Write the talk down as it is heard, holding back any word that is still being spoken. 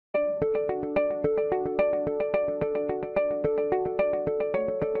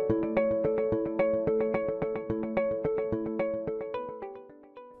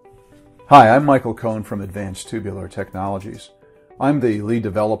Hi, I'm Michael Cohn from Advanced Tubular Technologies. I'm the lead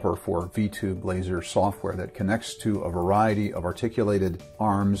developer for VTube-LASER software that connects to a variety of articulated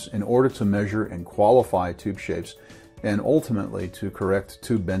arms in order to measure and qualify tube shapes and ultimately to correct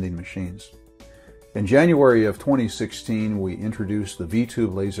tube bending machines. In January of 2016, we introduced the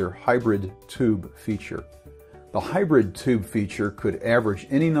VTube-LASER Hybrid Tube feature. The Hybrid Tube feature could average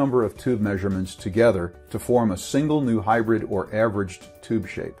any number of tube measurements together to form a single new hybrid or averaged tube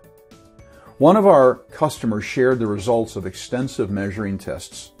shape. One of our customers shared the results of extensive measuring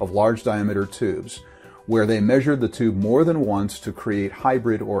tests of large diameter tubes where they measured the tube more than once to create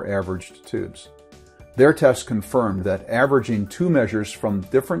hybrid or averaged tubes. Their tests confirmed that averaging two measures from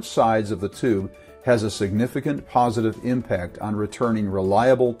different sides of the tube has a significant positive impact on returning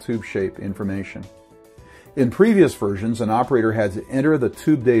reliable tube shape information. In previous versions, an operator had to enter the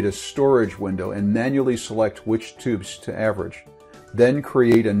tube data storage window and manually select which tubes to average, then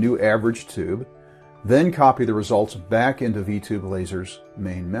create a new average tube, then copy the results back into VTube-LASER's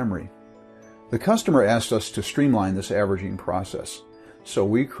main memory. The customer asked us to streamline this averaging process, so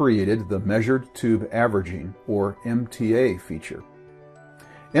we created the Measured Tube Averaging, or MTA feature.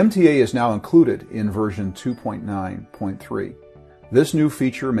 MTA is now included in version 2.9.3. This new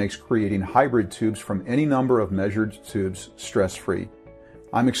feature makes creating hybrid tubes from any number of measured tubes stress-free.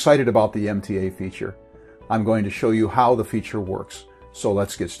 I'm excited about the MTA feature. I'm going to show you how the feature works, so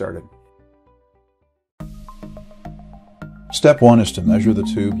let's get started. Step 1 is to measure the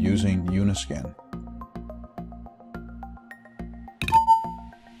tube using Uniscan.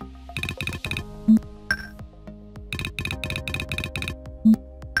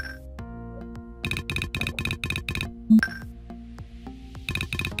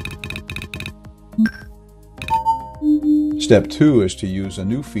 Step 2 is to use a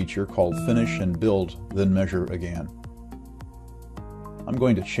new feature called Finish and Build, then Measure Again. I'm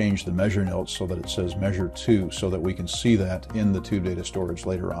going to change the measure note so that it says Measure 2 so that we can see that in the tube data storage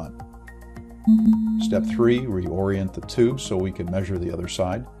later on. Step 3, reorient the tube so we can measure the other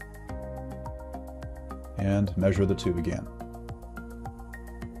side. And measure the tube again.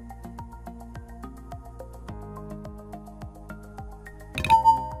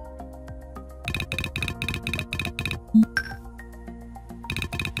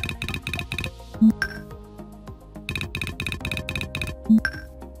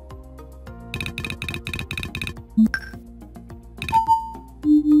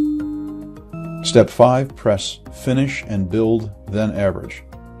 Step 5, press Finish and Build, then Average.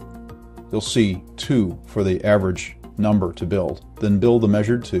 You'll see 2 for the average number to build. Then build the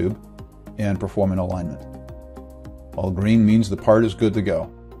measured tube and perform an alignment. All green means the part is good to go.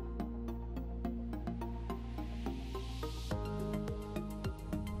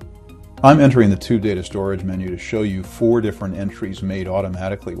 I'm entering the tube data storage menu to show you 4 different entries made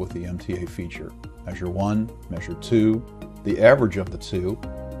automatically with the MTA feature. Measure 1, Measure 2, the average of the 2,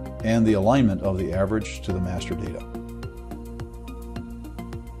 and the alignment of the average to the master data.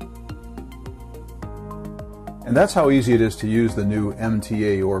 And that's how easy it is to use the new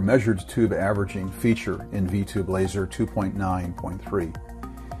MTA, or Measured Tube Averaging feature in VTube-LASER 2.9.3.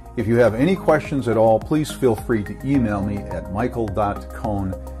 If you have any questions at all, please feel free to email me at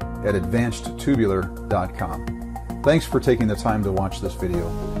michael.cohn@advancedtubular.com. Thanks for taking the time to watch this video.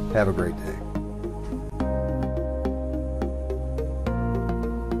 Have a great day.